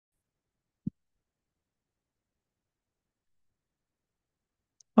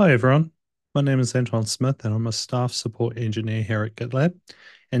Hi everyone, my name is Anton Smith and I'm a staff support engineer here at GitLab.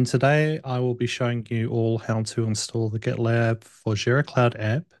 And today I will be showing you all how to install the GitLab for Jira Cloud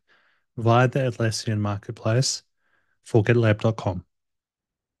app via the Atlassian Marketplace for GitLab.com.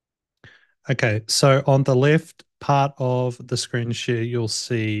 Okay, so on the left part of the screen share, you'll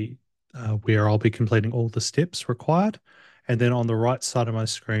see where I'll be completing all the steps required. And then on the right side of my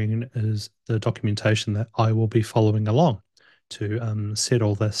screen is the documentation that I will be following along to set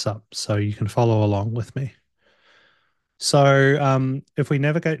all this up so you can follow along with me. So if we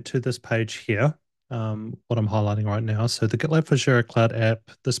navigate to this page here, what I'm highlighting right now, so the GitLab for Jira Cloud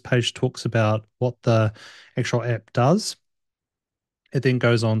app, this page talks about what the actual app does. It then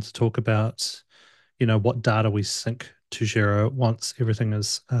goes on to talk about, what data we sync to Jira once everything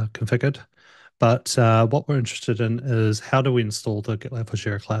is configured. But what we're interested in is how do we install the GitLab for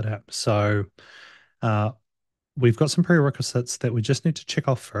Jira Cloud app? So uh, we've got some prerequisites that we just need to check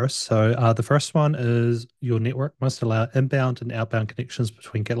off first. So the first one is your network must allow inbound and outbound connections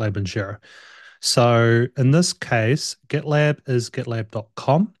between GitLab and Jira. So in this case, GitLab is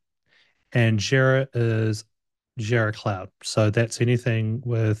gitlab.com and Jira is Jira Cloud. So that's anything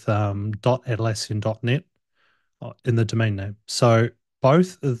with .atlassian.net in the domain name. So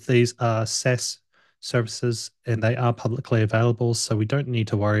both of these are SaaS services and they are publicly available. So we don't need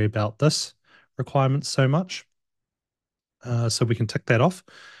to worry about this requirement so much. So we can tick that off.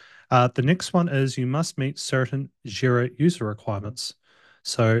 The next one is you must meet certain Jira user requirements.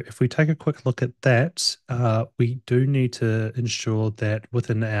 So if we take a quick look at that, we do need to ensure that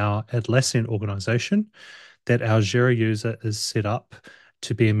within our Atlassian organization, that our Jira user is set up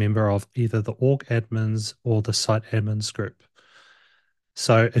to be a member of either the org admins or the site admins group.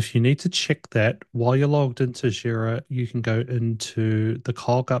 So if you need to check that while you're logged into Jira, you can go into the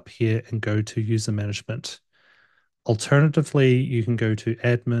cog up here and go to user management. Alternatively, you can go to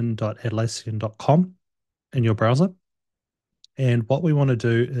admin.atlassian.com in your browser. And what we want to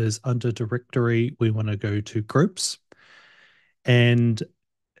do is under directory, we want to go to groups. And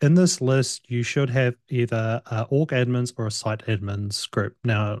in this list, you should have either org admins or a site admins group.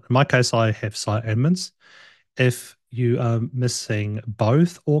 Now, in my case, I have site admins. If you are missing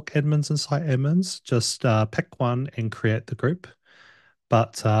both org admins and site admins, just pick one and create the group.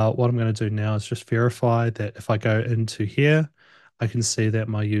 But what I'm going to do now is just verify that if I go into here, I can see that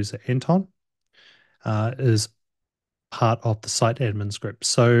my user Anton is part of the site admins group.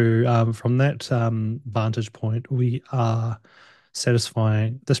 So from that vantage point, we are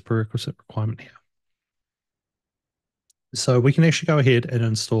satisfying this prerequisite requirement here. So we can actually go ahead and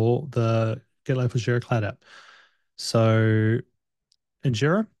install the GitLab for Jira Cloud app. So in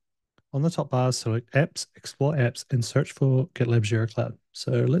Jira, on the top bar, select apps, explore apps, and search for GitLab Jira Cloud.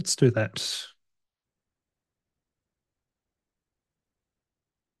 So let's do that.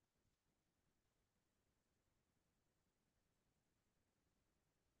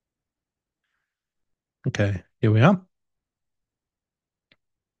 Okay, here we are.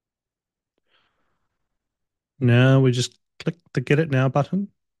 Now we just click the Get It Now button.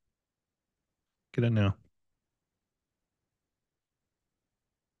 Get it now.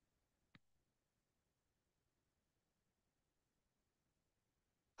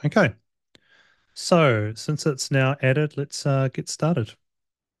 Okay, so since it's now added, let's get started.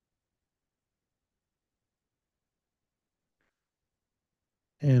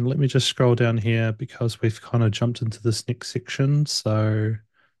 And let me just scroll down here because we've kind of jumped into this next section. So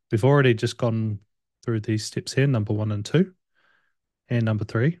we've already just gone through these steps here, number 1 and 2, and number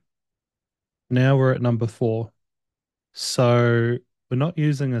 3. Now we're at number 4. So we're not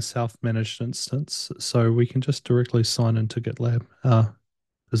using a self-managed instance, so we can just directly sign into GitLab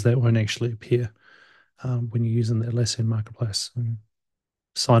because that won't actually appear when you're using the Atlassian Marketplace.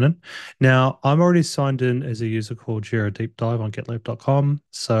 Sign in. Now, I'm already signed in as a user called Jira Deep Dive on GitLab.com.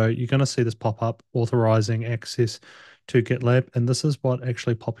 So you're going to see this pop up authorizing access to GitLab. And this is what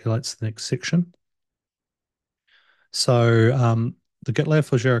actually populates the next section. So the GitLab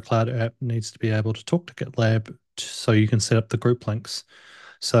for Jira Cloud app needs to be able to talk to GitLab so you can set up the group links.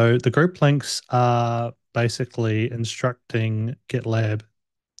 So the group links are basically instructing GitLab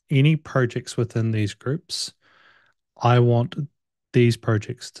any projects within these groups. I want these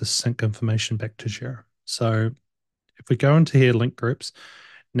projects to sync information back to Jira. So if we go into here, link groups,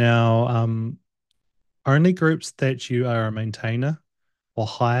 now only groups that you are a maintainer or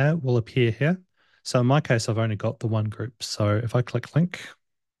hire will appear here. So in my case, I've only got the one group. So if I click link,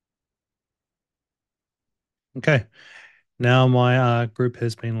 okay, now my group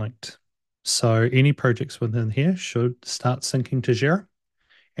has been linked. So any projects within here should start syncing to Jira,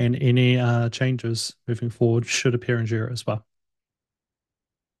 and any changes moving forward should appear in Jira as well.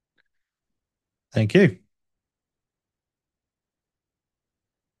 Thank you.